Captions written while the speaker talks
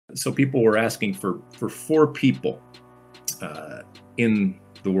So people were asking for four people in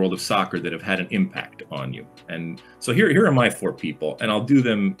the world of soccer that have had an impact on you. And so here are my four people, and I'll do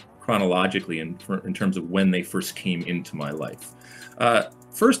them chronologically in terms of when they first came into my life.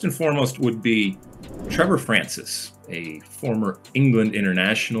 First and foremost would be Trevor Francis, a former England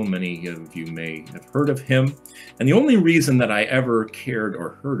international. Many of you may have heard of him. And the only reason that I ever cared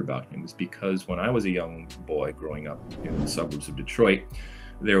or heard about him is because when I was a young boy growing up in the suburbs of Detroit,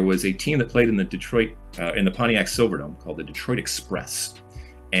 there was a team that played in the Pontiac Silverdome called the Detroit Express.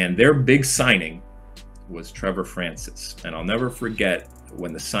 And their big signing was Trevor Francis. And I'll never forget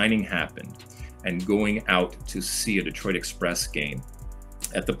when the signing happened and going out to see a Detroit Express game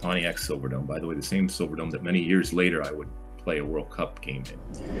at the Pontiac Silverdome. By the way, the same Silverdome that many years later I would play a World Cup game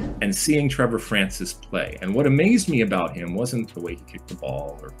in, and seeing Trevor Francis play. And what amazed me about him wasn't the way he kicked the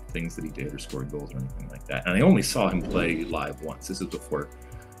ball or things that he did or scored goals or anything like that. And I only saw him play live once. This is before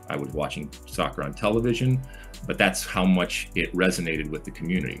I was watching soccer on television, but that's how much it resonated with the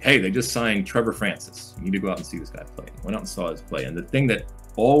community. Hey, they just signed Trevor Francis. You need to go out and see this guy play. I went out and saw his play. And the thing that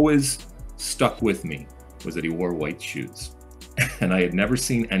always stuck with me was that he wore white shoes. And I had never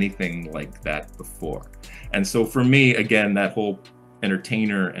seen anything like that before. And so for me, again, that whole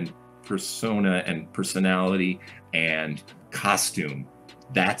entertainer and persona and personality and costume,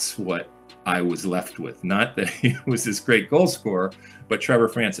 that's what I was left with. Not that he was this great goal scorer, but Trevor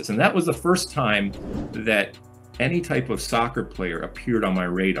Francis. And that was the first time that any type of soccer player appeared on my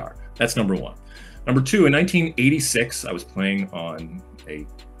radar. That's number one. Number two, in 1986, I was playing on a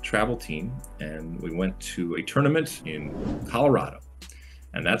travel team, and we went to a tournament in Colorado.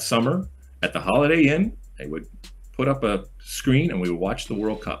 And that summer, at the Holiday Inn, they would put up a screen and we would watch the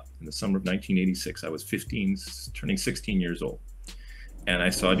World Cup in the summer of 1986. I was 15, turning 16 years old. And I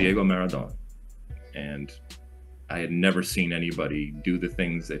saw Diego Maradona. And I had never seen anybody do the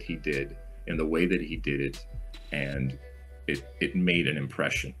things that he did in the way that he did it. And it made an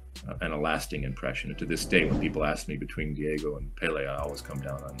impression, and a lasting impression. And to this day, when people ask me between Diego and Pele, I always come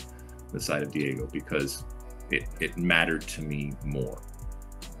down on the side of Diego because it mattered to me more.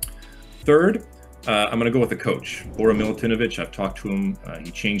 Third, I'm going to go with the coach, Bora Milutinovic. I've talked to him.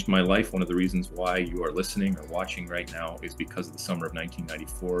 He changed my life. One of the reasons why you are listening or watching right now is because of the summer of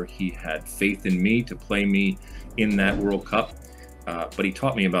 1994. He had faith in me to play me in that World Cup, but he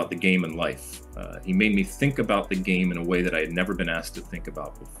taught me about the game and life. He made me think about the game in a way that I had never been asked to think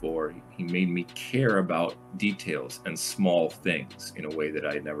about before. He made me care about details and small things in a way that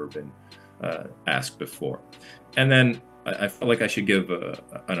I had never been asked before. And then I felt like I should give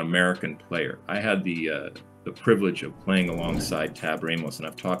an American player. I had the privilege of playing alongside Tab Ramos, and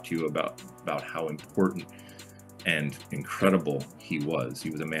I've talked to you about how important and incredible he was. He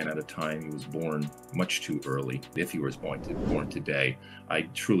was a man at a time. He was born much too early. If he was born today, I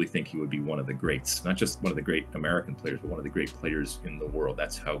truly think he would be one of the greats, not just one of the great American players, but one of the great players in the world.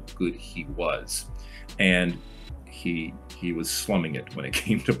 That's how good he was. And he was slumming it when it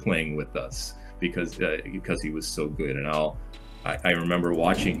came to playing with us because he was so good. And I remember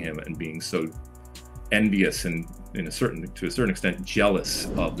watching him and being so envious and to a certain extent jealous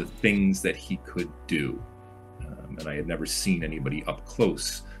of the things that he could do. And I had never seen anybody up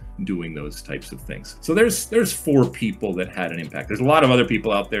close doing those types of things. So there's four people that had an impact. There's a lot of other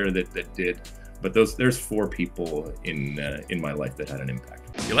people out there that did, but there's four people in my life that had an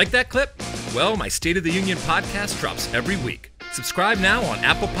impact. You like that clip? Well, my State of the Union podcast drops every week. Subscribe now on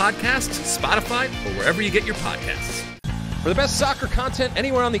Apple Podcasts, Spotify, or wherever you get your podcasts. For the best soccer content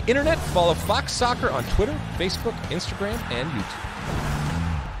anywhere on the internet, follow Fox Soccer on Twitter, Facebook, Instagram, and YouTube.